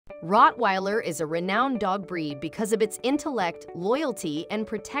Rottweiler is a renowned dog breed because of its intellect, loyalty, and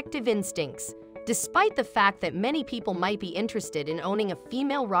protective instincts. Despite the fact that many people might be interested in owning a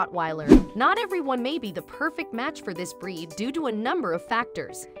female Rottweiler, not everyone may be the perfect match for this breed due to a number of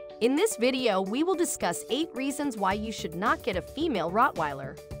factors. In this video, we will discuss 8 reasons why you should not get a female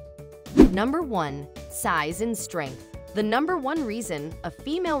Rottweiler. Number 1. Size and strength. The number 1 reason a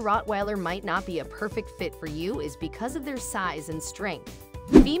female Rottweiler might not be a perfect fit for you is because of their size and strength.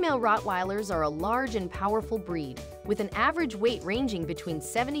 Female Rottweilers are a large and powerful breed, with an average weight ranging between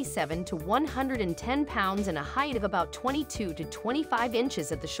 77 to 110 pounds and a height of about 22 to 25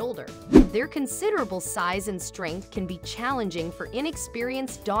 inches at the shoulder. Their considerable size and strength can be challenging for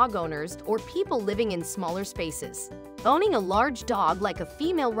inexperienced dog owners or people living in smaller spaces. Owning a large dog like a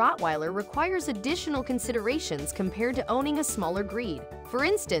female Rottweiler requires additional considerations compared to owning a smaller breed. For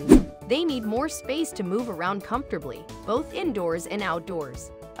instance, they need more space to move around comfortably, both indoors and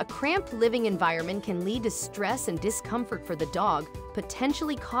outdoors. A cramped living environment can lead to stress and discomfort for the dog,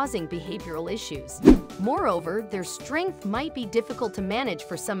 potentially causing behavioral issues. Moreover, their strength might be difficult to manage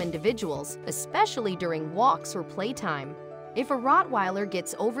for some individuals, especially during walks or playtime. If a Rottweiler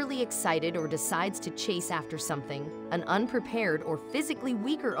gets overly excited or decides to chase after something, an unprepared or physically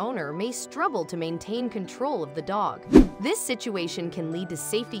weaker owner may struggle to maintain control of the dog. This situation can lead to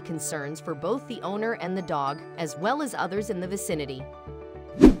safety concerns for both the owner and the dog, as well as others in the vicinity.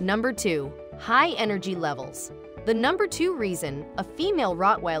 Number 2. High energy levels. The number 2 reason a female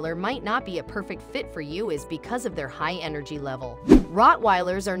Rottweiler might not be a perfect fit for you is because of their high energy level.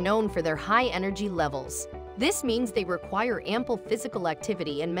 Rottweilers are known for their high energy levels. This means they require ample physical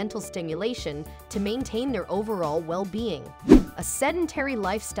activity and mental stimulation to maintain their overall well-being. A sedentary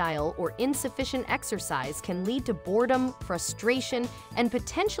lifestyle or insufficient exercise can lead to boredom, frustration, and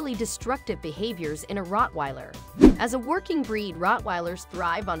potentially destructive behaviors in a Rottweiler. As a working breed, Rottweilers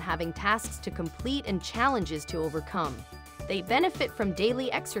thrive on having tasks to complete and challenges to overcome. They benefit from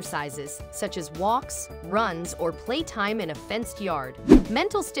daily exercises, such as walks, runs, or playtime in a fenced yard.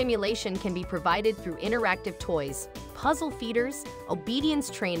 Mental stimulation can be provided through interactive toys, puzzle feeders, obedience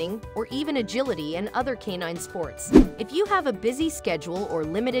training, or even agility and other canine sports. If you have a busy schedule or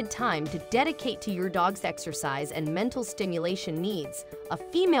limited time to dedicate to your dog's exercise and mental stimulation needs, a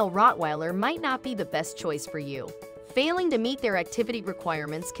female Rottweiler might not be the best choice for you. Failing to meet their activity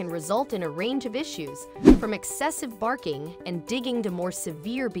requirements can result in a range of issues, from excessive barking and digging to more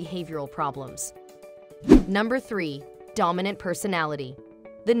severe behavioral problems. Number 3. Dominant personality.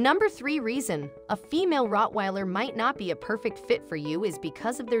 The number 3 reason a female Rottweiler might not be a perfect fit for you is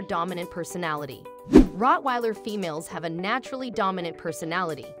because of their dominant personality. Rottweiler females have a naturally dominant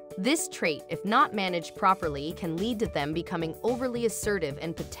personality. This trait, if not managed properly, can lead to them becoming overly assertive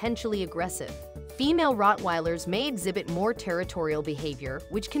and potentially aggressive. Female Rottweilers may exhibit more territorial behavior,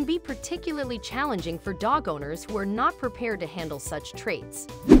 which can be particularly challenging for dog owners who are not prepared to handle such traits.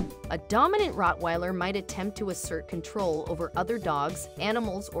 A dominant Rottweiler might attempt to assert control over other dogs,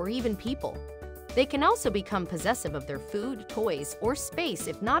 animals, or even people. They can also become possessive of their food, toys, or space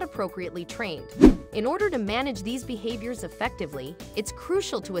if not appropriately trained. In order to manage these behaviors effectively, it's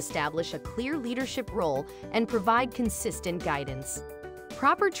crucial to establish a clear leadership role and provide consistent guidance.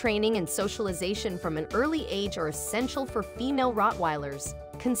 Proper training and socialization from an early age are essential for female Rottweilers.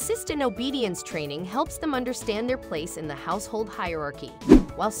 Consistent obedience training helps them understand their place in the household hierarchy,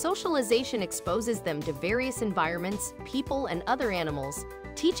 while socialization exposes them to various environments, people, and other animals,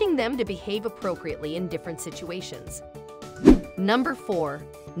 teaching them to behave appropriately in different situations. Number 4.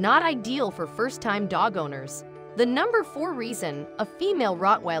 Not ideal for first-time dog owners. The number 4 reason a female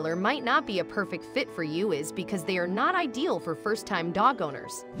Rottweiler might not be a perfect fit for you is because they are not ideal for first-time dog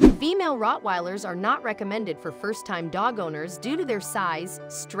owners. Female Rottweilers are not recommended for first-time dog owners due to their size,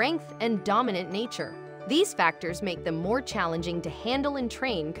 strength, and dominant nature. These factors make them more challenging to handle and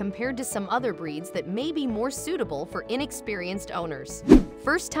train compared to some other breeds that may be more suitable for inexperienced owners.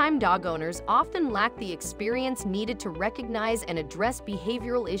 First-time dog owners often lack the experience needed to recognize and address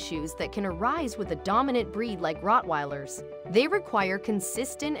behavioral issues that can arise with a dominant breed like Rottweilers. They require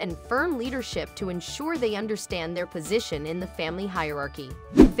consistent and firm leadership to ensure they understand their position in the family hierarchy.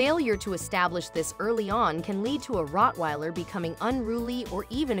 Failure to establish this early on can lead to a Rottweiler becoming unruly or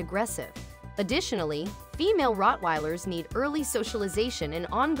even aggressive. Additionally, female Rottweilers need early socialization and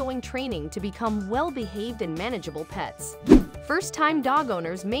ongoing training to become well-behaved and manageable pets. First-time dog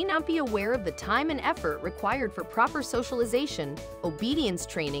owners may not be aware of the time and effort required for proper socialization, obedience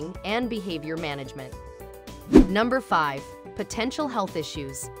training, and behavior management. Number 5. Potential health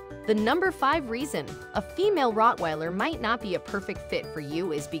issues. The number 5 reason a female Rottweiler might not be a perfect fit for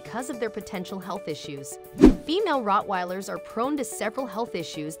you is because of their potential health issues. Female Rottweilers are prone to several health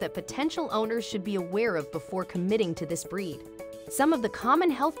issues that potential owners should be aware of before committing to this breed. Some of the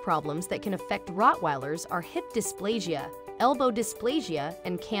common health problems that can affect Rottweilers are hip dysplasia, elbow dysplasia,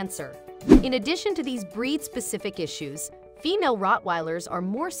 and cancer. In addition to these breed-specific issues, female Rottweilers are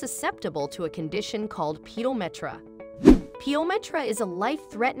more susceptible to a condition called pyometra. Pyometra is a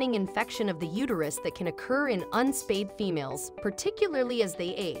life-threatening infection of the uterus that can occur in unspayed females, particularly as they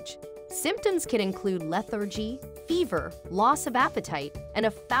age. Symptoms can include lethargy, fever, loss of appetite, and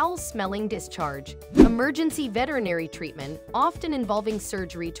a foul-smelling discharge. Emergency veterinary treatment, often involving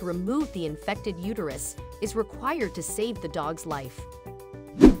surgery to remove the infected uterus, is required to save the dog's life.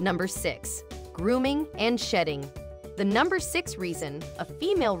 Number 6. Grooming and shedding. The number 6 reason a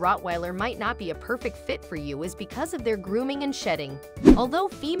female Rottweiler might not be a perfect fit for you is because of their grooming and shedding. Although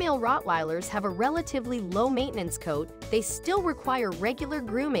female Rottweilers have a relatively low-maintenance coat, they still require regular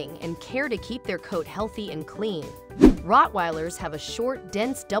grooming and care to keep their coat healthy and clean. Rottweilers have a short,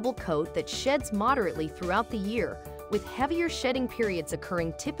 dense double coat that sheds moderately throughout the year, with heavier shedding periods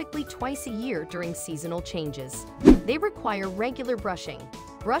occurring typically twice a year during seasonal changes. They require regular brushing.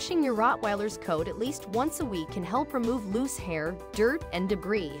 Brushing your Rottweiler's coat at least once a week can help remove loose hair, dirt, and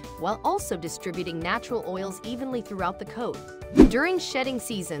debris, while also distributing natural oils evenly throughout the coat. During shedding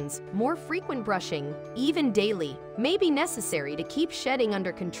seasons, more frequent brushing, even daily, may be necessary to keep shedding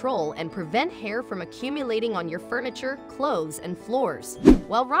under control and prevent hair from accumulating on your furniture, clothes, and floors.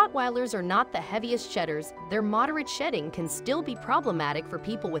 While Rottweilers are not the heaviest shedders, their moderate shedding can still be problematic for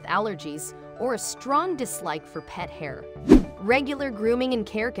people with allergies or a strong dislike for pet hair. Regular grooming and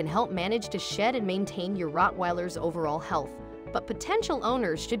care can help manage to shed and maintain your Rottweiler's overall health, but potential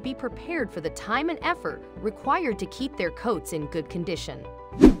owners should be prepared for the time and effort required to keep their coats in good condition.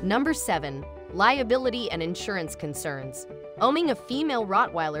 Number 7. Liability and insurance concerns. Owning a female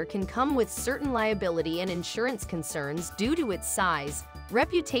Rottweiler can come with certain liability and insurance concerns due to its size,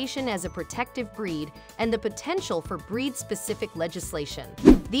 reputation as a protective breed, and the potential for breed-specific legislation.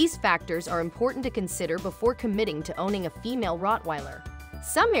 These factors are important to consider before committing to owning a female Rottweiler.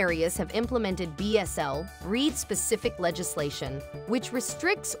 Some areas have implemented BSL, breed-specific legislation, which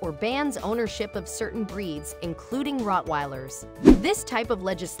restricts or bans ownership of certain breeds, including Rottweilers. This type of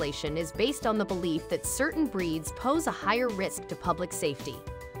legislation is based on the belief that certain breeds pose a higher risk to public safety.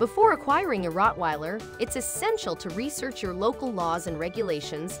 Before acquiring a Rottweiler, it's essential to research your local laws and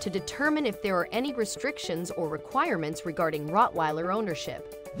regulations to determine if there are any restrictions or requirements regarding Rottweiler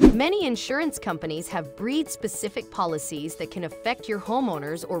ownership. Many insurance companies have breed-specific policies that can affect your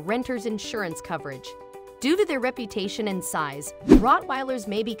homeowners or renters' insurance coverage. Due to their reputation and size, Rottweilers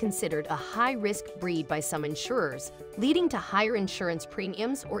may be considered a high-risk breed by some insurers, leading to higher insurance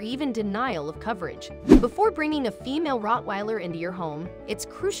premiums or even denial of coverage. Before bringing a female Rottweiler into your home, it's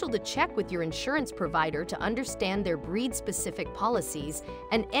crucial to check with your insurance provider to understand their breed-specific policies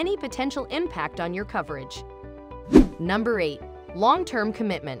and any potential impact on your coverage. Number 8. Long-term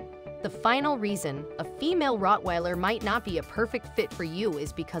commitment. The final reason a female Rottweiler might not be a perfect fit for you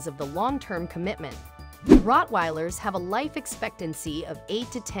is because of the long-term commitment. Rottweilers have a life expectancy of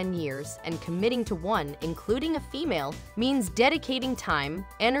 8 to 10 years, and committing to one, including a female, means dedicating time,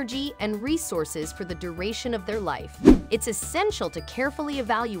 energy, and resources for the duration of their life. It's essential to carefully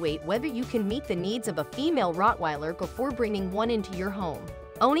evaluate whether you can meet the needs of a female Rottweiler before bringing one into your home.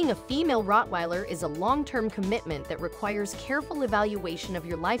 Owning a female Rottweiler is a long-term commitment that requires careful evaluation of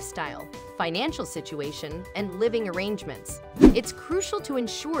your lifestyle, financial situation, and living arrangements. It's crucial to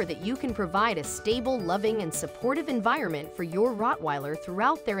ensure that you can provide a stable, loving, and supportive environment for your Rottweiler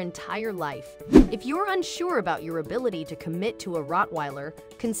throughout their entire life. If you're unsure about your ability to commit to a Rottweiler,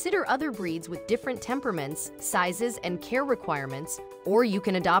 consider other breeds with different temperaments, sizes, and care requirements, or you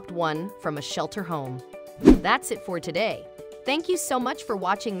can adopt one from a shelter home. That's it for today. Thank you so much for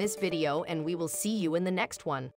watching this video, and we will see you in the next one.